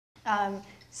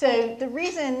So the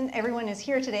reason everyone is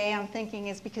here today, I'm thinking,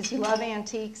 is because you love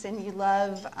antiques and you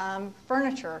love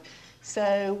furniture.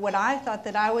 So what I thought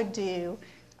that I would do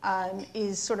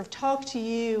is sort of talk to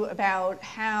you about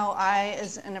how I,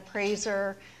 as an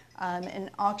appraiser, an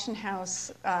auction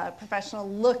house professional,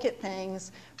 look at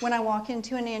things when I walk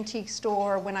into an antique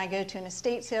store, when I go to an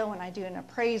estate sale, when I do an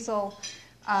appraisal,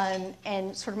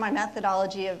 and sort of my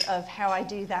methodology of how I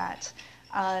do that.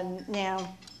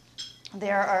 Now,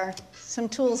 there are some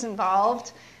tools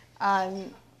involved.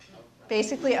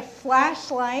 Basically a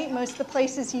flashlight, most of the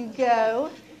places you go.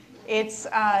 It's,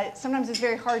 sometimes it's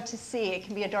very hard to see. It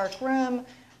can be a dark room,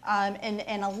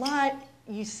 and a lot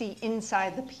you see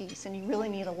inside the piece, and you really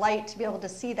need a light to be able to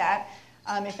see that.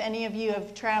 If any of you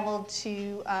have traveled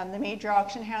to the major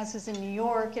auction houses in New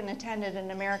York and attended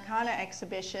an Americana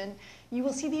exhibition, you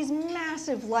will see these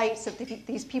massive lights that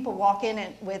these people walk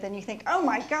in with, and you think, oh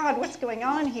my God, what's going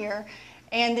on here?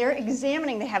 And they're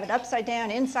examining, they have it upside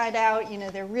down, inside out, you know,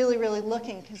 they're really, really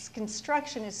looking, because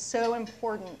construction is so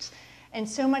important. And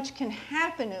so much can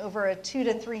happen over a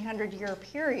 200 to 300 year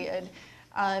period,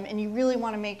 and you really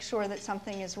want to make sure that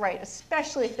something is right,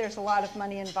 especially if there's a lot of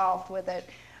money involved with it.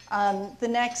 The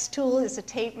next tool is a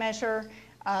tape measure,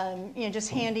 you know, just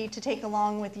handy to take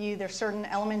along with you. There's certain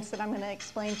elements that I'm going to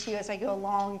explain to you as I go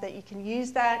along that you can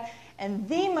use that. And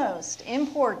the most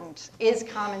important is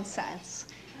common sense.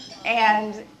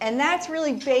 And that's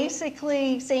really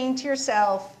basically saying to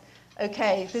yourself,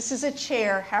 okay, this is a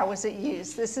chair, how was it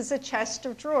used? This is a chest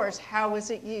of drawers, how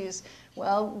was it used?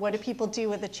 Well, what do people do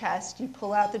with a chest? You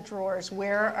pull out the drawers.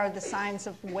 Where are the signs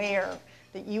of wear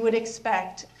that you would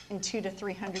expect in 200 to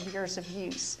 300 years of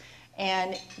use?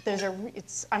 And those are,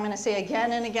 I'm going to say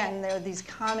again and again, there are these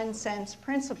common sense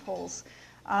principles.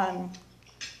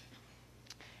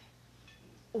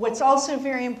 What's also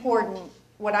very important,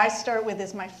 what I start with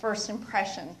is my first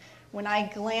impression. When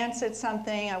I glance at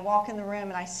something, I walk in the room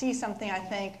and I see something, I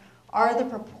think, are the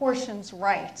proportions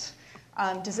right?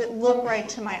 Does it look right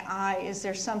to my eye? Is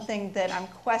there something that I'm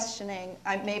questioning?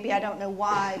 Maybe I don't know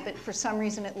why, but for some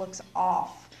reason it looks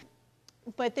off.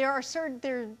 But there are certain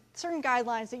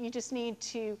guidelines that you just need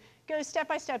to go step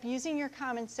by step, using your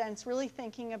common sense, really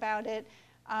thinking about it,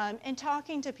 and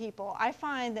talking to people. I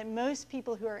find that most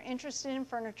people who are interested in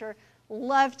furniture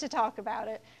love to talk about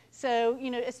it. So,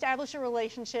 you know, establish a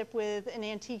relationship with an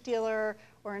antique dealer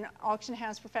or an auction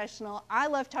house professional. I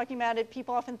love talking about it.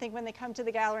 People often think when they come to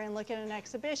the gallery and look at an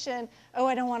exhibition, oh,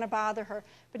 I don't want to bother her.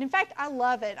 But in fact, I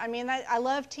love it. I mean, I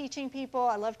love teaching people.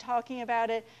 I love talking about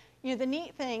it. You know, the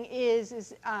neat thing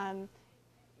is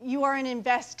you are an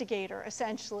investigator,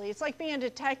 essentially. It's like being a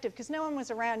detective, because no one was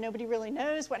around. Nobody really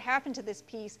knows what happened to this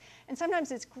piece. And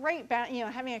sometimes it's great, you know,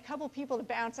 having a couple people to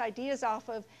bounce ideas off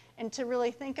of and to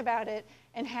really think about it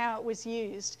and how it was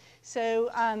used. So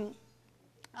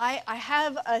I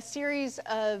have a series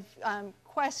of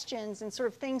questions and sort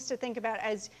of things to think about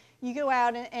as you go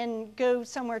out and go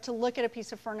somewhere to look at a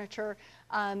piece of furniture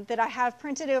that I have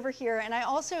printed over here. And I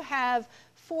also have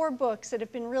 4 books that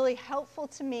have been really helpful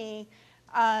to me.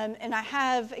 And I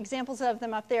have examples of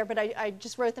them up there, but I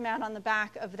just wrote them out on the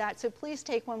back of that. So please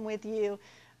take one with you.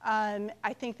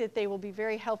 I think that they will be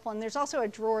very helpful. And there's also a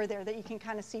drawer there that you can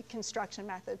kind of see construction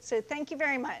methods. So thank you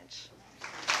very much.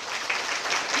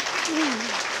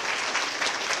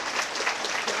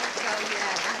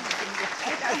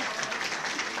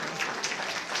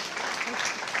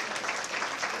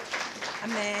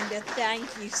 Amanda, thank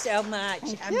you so much.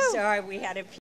 I'm sorry we had a few